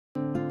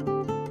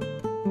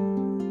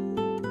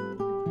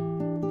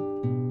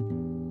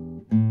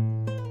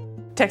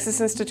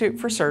Texas Institute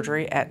for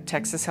Surgery at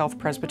Texas Health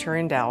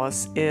Presbyterian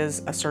Dallas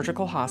is a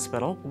surgical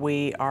hospital.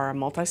 We are a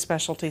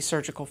multi-specialty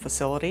surgical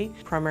facility.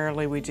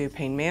 Primarily we do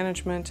pain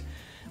management,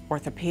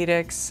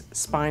 orthopedics,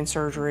 spine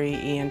surgery,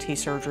 ENT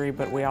surgery,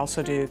 but we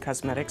also do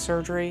cosmetic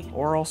surgery,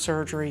 oral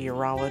surgery,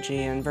 urology,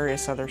 and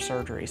various other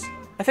surgeries.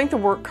 I think the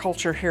work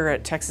culture here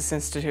at Texas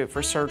Institute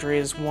for Surgery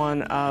is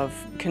one of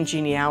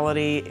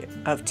congeniality,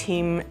 of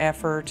team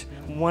effort.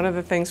 One of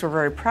the things we're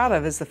very proud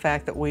of is the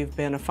fact that we've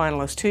been a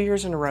finalist 2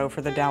 years in a row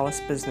for the Dallas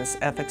Business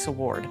Ethics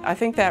Award. I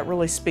think that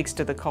really speaks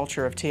to the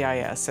culture of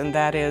TIS, and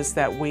that is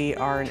that we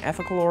are an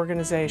ethical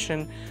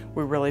organization.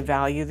 We really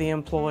value the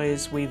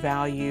employees, we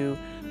value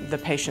the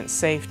patient's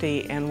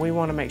safety, and we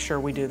want to make sure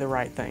we do the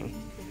right thing.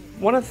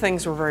 One of the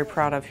things we're very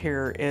proud of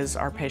here is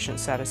our patient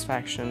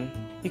satisfaction.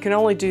 You can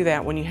only do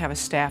that when you have a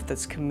staff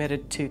that's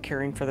committed to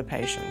caring for the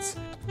patients.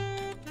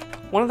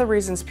 One of the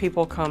reasons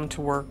people come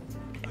to work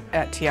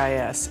at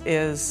TIS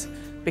is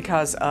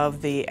because of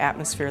the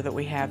atmosphere that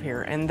we have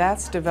here, and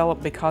that's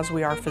developed because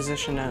we are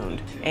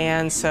physician-owned.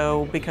 And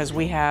so because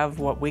we have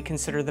what we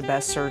consider the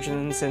best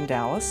surgeons in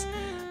Dallas,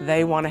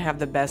 they want to have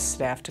the best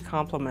staff to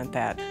complement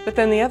that. But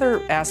then the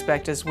other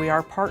aspect is we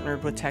are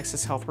partnered with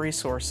Texas Health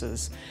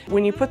Resources.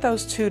 When you put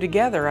those two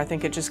together, I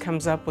think it just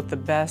comes up with the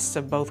best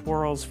of both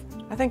worlds.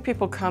 I think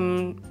people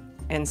come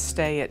and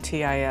stay at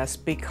TIS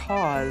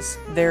because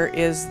there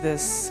is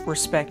this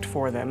respect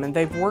for them, and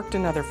they've worked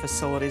in other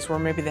facilities where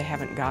maybe they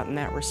haven't gotten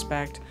that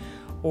respect,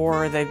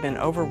 or they've been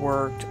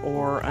overworked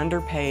or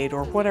underpaid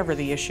or whatever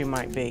the issue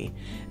might be.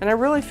 And I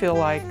really feel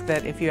like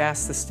that if you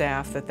ask the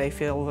staff that they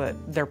feel that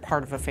they're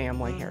part of a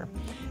family here.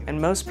 And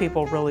most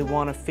people really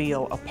want to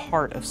feel a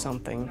part of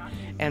something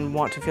and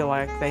want to feel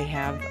like they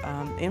have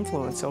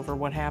influence over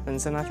what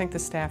happens, and I think the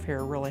staff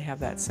here really have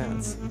that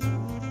sense.